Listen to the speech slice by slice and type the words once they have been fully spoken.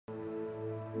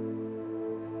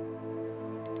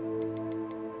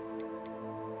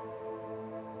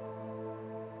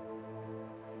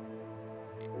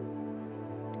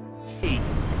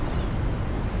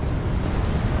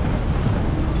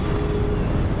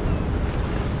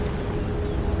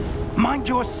Mind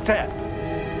your step.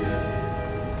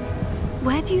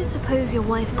 Where do you suppose your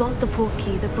wife got the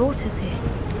portkey that brought us here?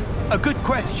 A good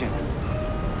question.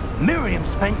 Miriam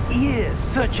spent years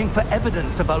searching for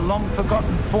evidence of a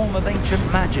long-forgotten form of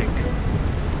ancient magic.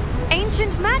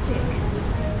 Ancient magic?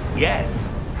 Yes.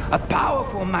 A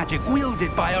powerful magic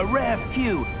wielded by a rare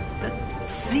few that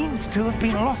seems to have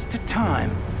been lost to time.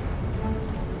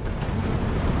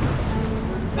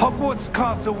 Hogwarts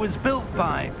Castle was built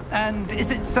by, and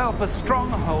is itself a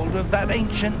stronghold of that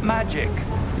ancient magic.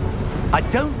 I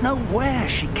don't know where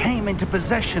she came into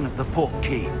possession of the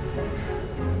portkey,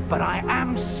 but I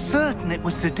am certain it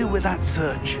was to do with that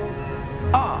search.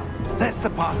 Ah, there's the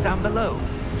path down below.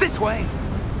 This way.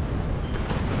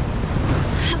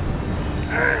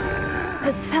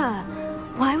 But sir,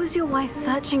 why was your wife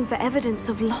searching for evidence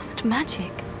of lost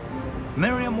magic?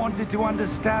 Miriam wanted to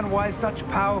understand why such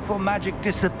powerful magic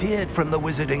disappeared from the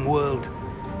wizarding world.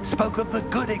 Spoke of the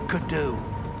good it could do.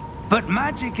 But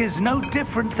magic is no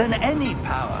different than any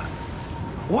power.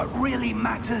 What really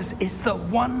matters is the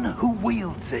one who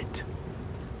wields it.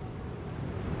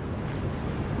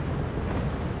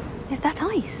 Is that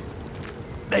ice?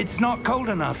 It's not cold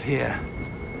enough here.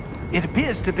 It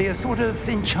appears to be a sort of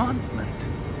enchantment.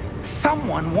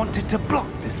 Someone wanted to block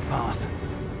this path.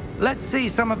 Let's see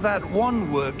some of that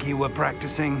wand work you were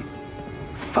practicing.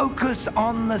 Focus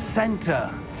on the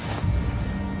center.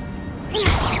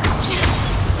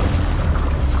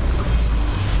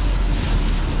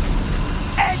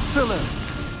 Excellent!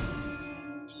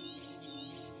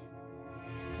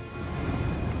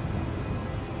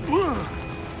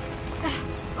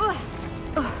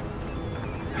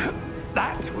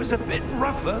 That was a bit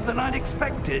rougher than I'd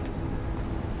expected.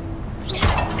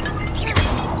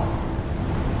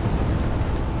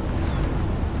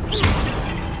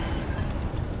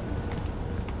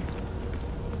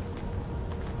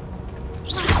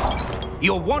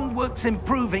 Your wand work's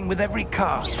improving with every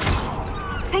cast.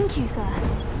 Thank you, sir.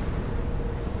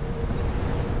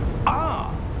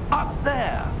 Ah, up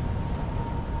there.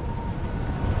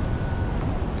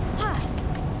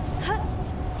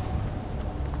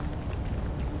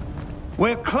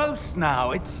 We're close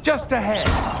now. It's just ahead.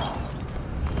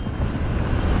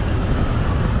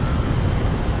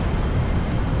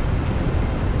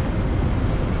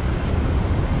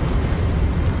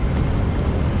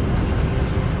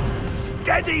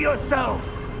 Steady yourself!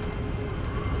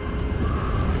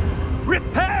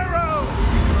 Reparo!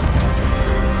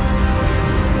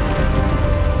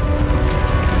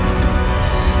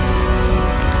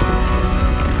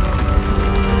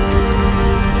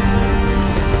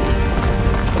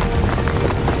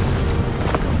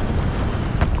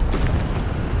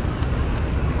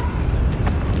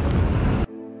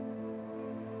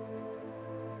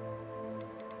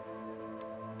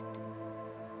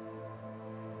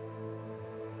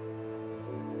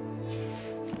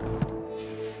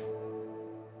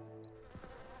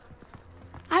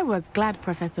 I was glad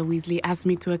Professor Weasley asked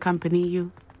me to accompany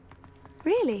you.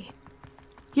 Really?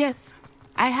 Yes,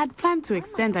 I had planned to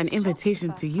extend an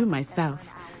invitation to you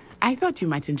myself. I thought you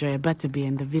might enjoy a butterbeer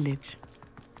in the village.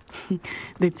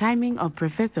 The timing of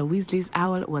Professor Weasley's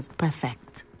owl was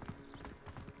perfect.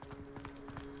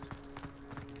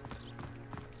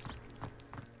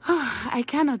 I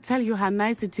cannot tell you how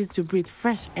nice it is to breathe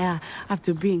fresh air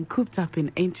after being cooped up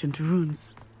in ancient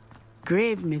ruins.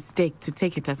 Grave mistake to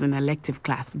take it as an elective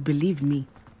class, believe me.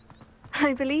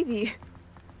 I believe you.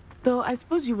 Though I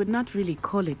suppose you would not really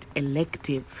call it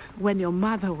elective when your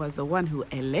mother was the one who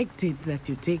elected that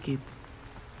you take it.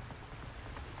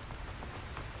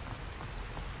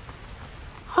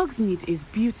 Hogsmeade is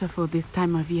beautiful this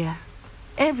time of year.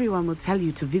 Everyone will tell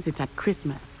you to visit at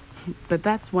Christmas. But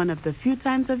that's one of the few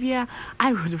times of year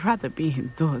I would rather be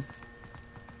indoors.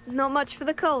 Not much for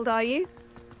the cold, are you?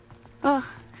 Oh,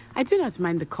 I do not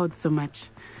mind the cold so much,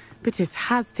 but it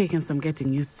has taken some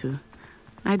getting used to.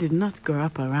 I did not grow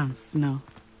up around snow.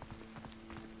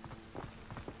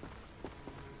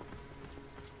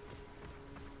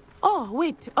 Oh,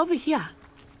 wait, over here.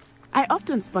 I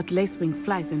often spot lacewing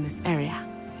flies in this area.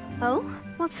 Oh?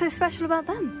 What's so special about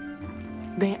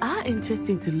them? They are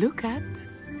interesting to look at,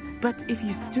 but if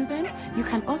you stew them, you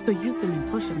can also use them in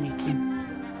potion making.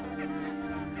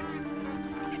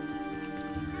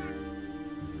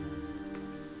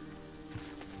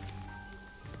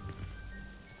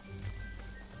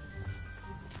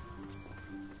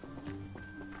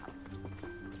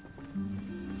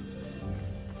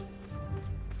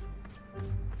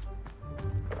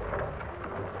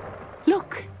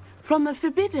 Look, from the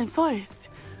Forbidden Forest,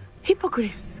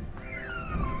 hippogriffs.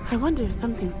 I wonder if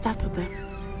something startled them.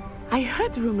 I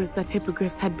heard rumors that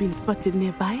hippogriffs had been spotted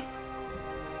nearby.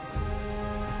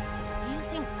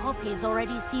 Poppy's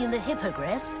already seen the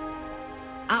hippogriffs?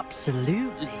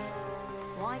 Absolutely.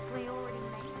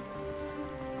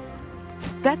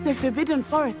 That's the forbidden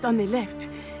forest on the left.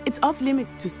 It's off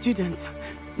limits to students,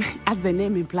 as the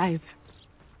name implies.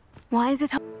 Why is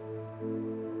it...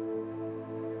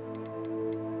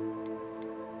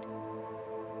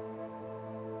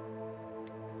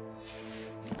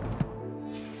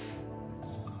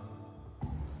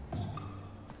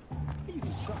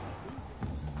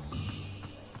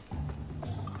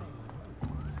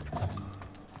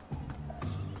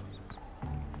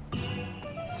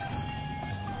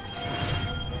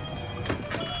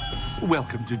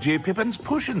 Welcome to J. Pippin's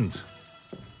Potions.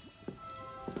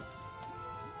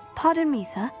 Pardon me,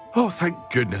 sir. Oh, thank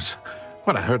goodness.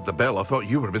 When I heard the bell, I thought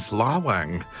you were Miss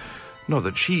Lawang. Not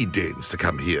that she deigns to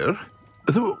come here.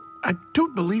 Though, I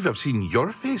don't believe I've seen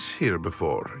your face here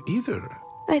before, either.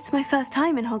 It's my first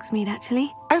time in Hogsmeade,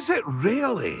 actually. Is it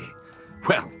really?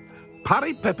 Well,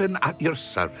 Parry Pippin at your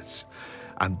service.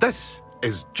 And this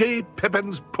is J.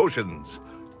 Pippin's Potions.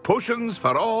 Potions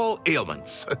for all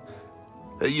ailments.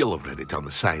 You'll have read it on the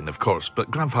sign, of course,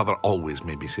 but Grandfather always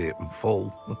made me say it in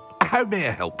full. How may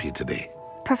I help you today?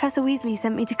 Professor Weasley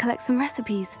sent me to collect some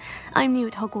recipes. I'm new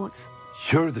at Hogwarts.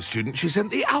 You're the student she sent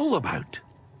the owl about.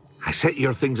 I set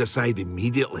your things aside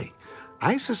immediately.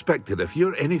 I suspected if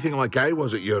you're anything like I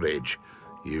was at your age,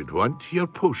 you'd want your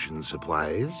potion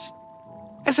supplies.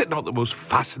 Is it not the most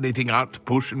fascinating art,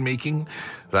 potion making?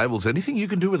 Rivals anything you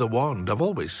can do with a wand, I've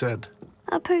always said.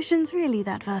 Are potions really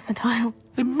that versatile?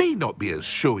 They may not be as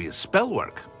showy as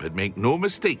spellwork, but make no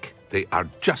mistake, they are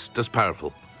just as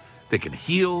powerful. They can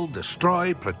heal,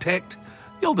 destroy, protect.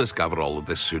 You'll discover all of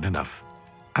this soon enough.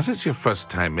 As it's your first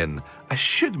time in, I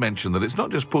should mention that it's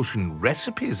not just potion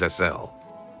recipes I sell.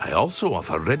 I also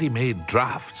offer ready-made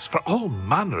drafts for all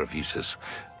manner of uses,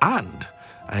 and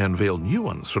I unveil new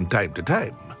ones from time to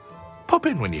time. Pop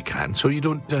in when you can so you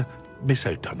don't miss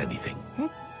out on anything.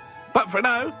 But for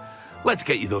now, let's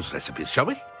get you those recipes, shall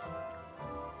we?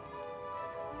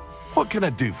 What can I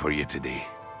do for you today?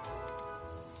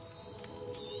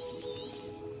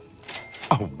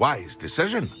 A wise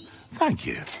decision. Thank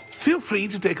you. Feel free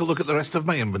to take a look at the rest of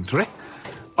my inventory,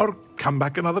 or come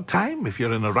back another time if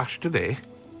you're in a rush today.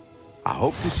 I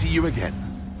hope to see you again.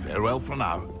 Farewell for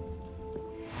now.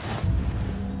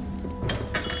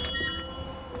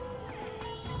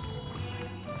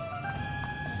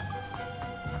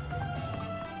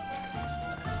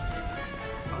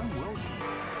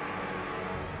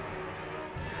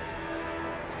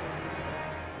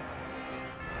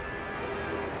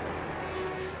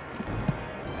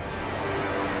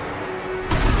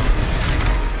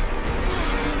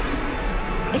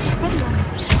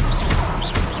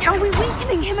 Are we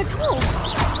weakening him at all?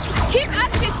 Keep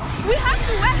at it! We have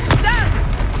to wear him down!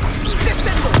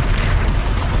 Disassemble!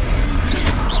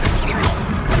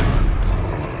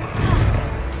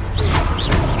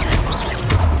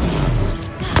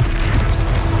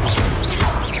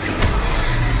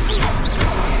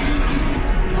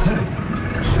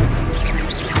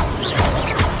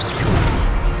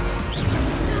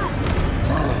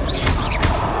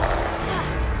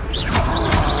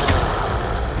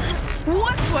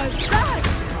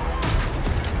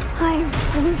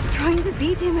 I was trying to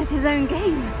beat him at his own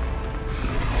game.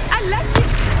 I like it!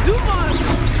 Do more!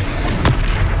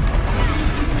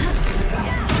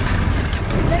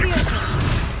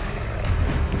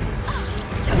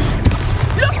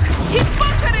 Look! He's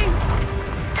faltering!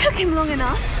 Took him long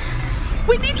enough.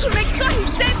 We need to make sure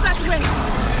he stays that way!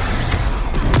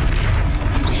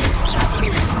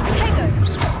 Tego!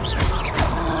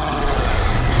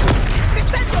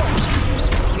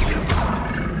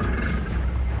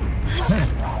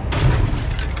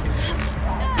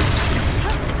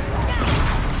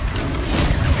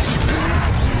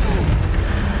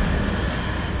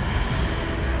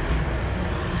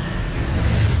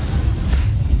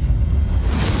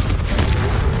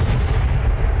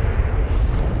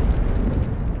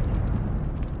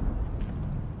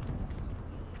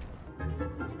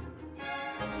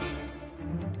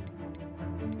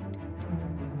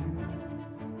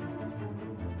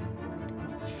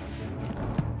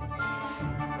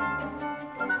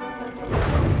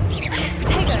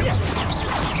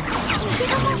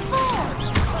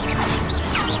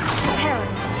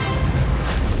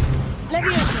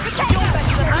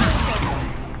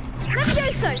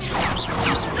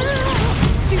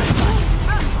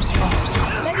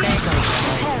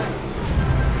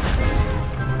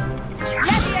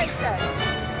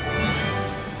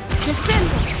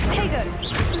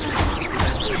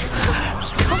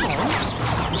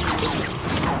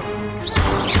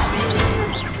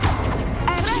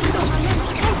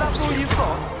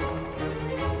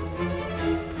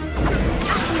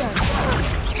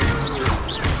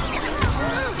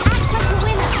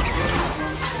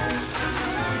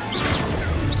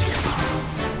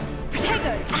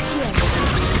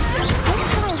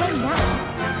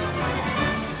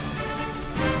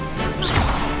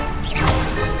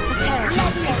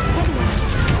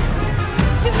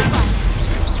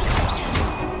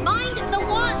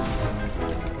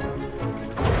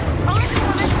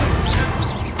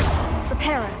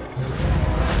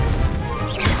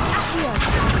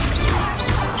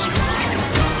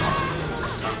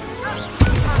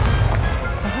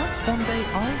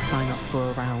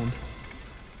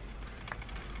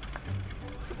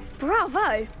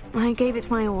 Bravo! I gave it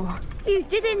my all. You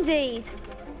did indeed.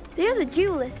 The other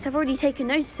duelists have already taken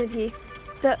notice of you,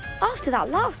 but after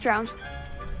that last round...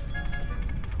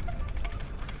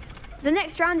 The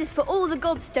next round is for all the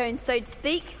gobstones, so to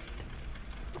speak.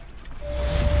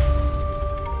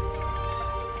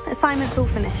 Assignment's all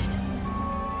finished.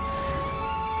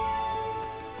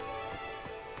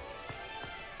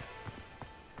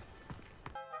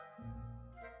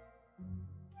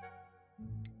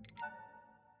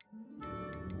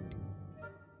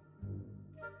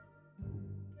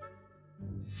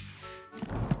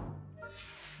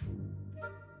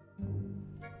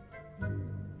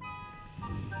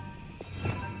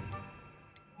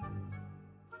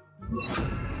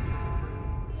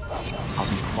 I'll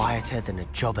be quieter than a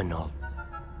jobberknoll.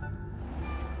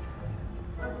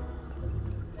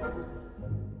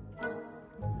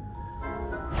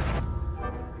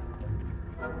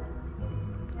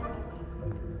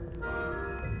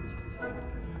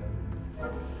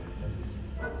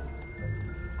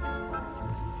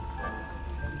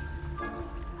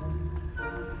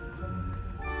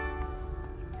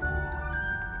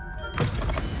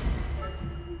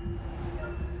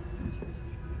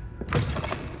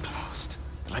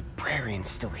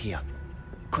 Still here.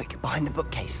 Quick, behind the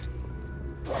bookcase.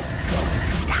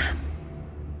 Damn.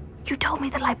 You told me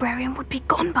the librarian would be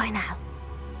gone by now.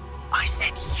 I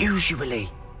said usually,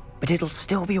 but it'll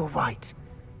still be all right.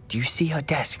 Do you see her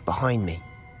desk behind me?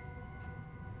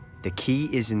 The key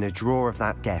is in the drawer of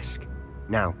that desk.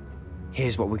 Now,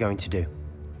 here's what we're going to do.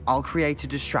 I'll create a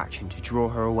distraction to draw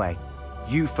her away.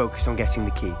 You focus on getting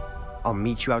the key. I'll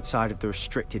meet you outside of the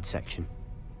restricted section.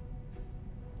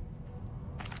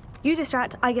 You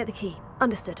distract, I get the key.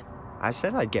 Understood. I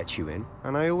said I'd get you in,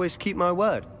 and I always keep my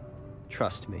word.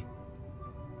 Trust me.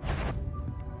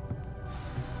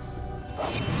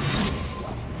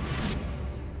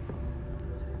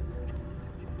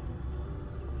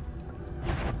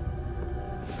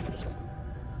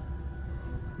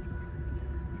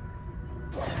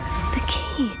 The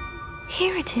key.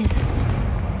 Here it is.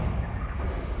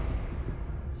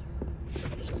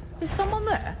 Is someone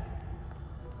there?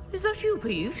 Is that you,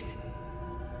 Peeves?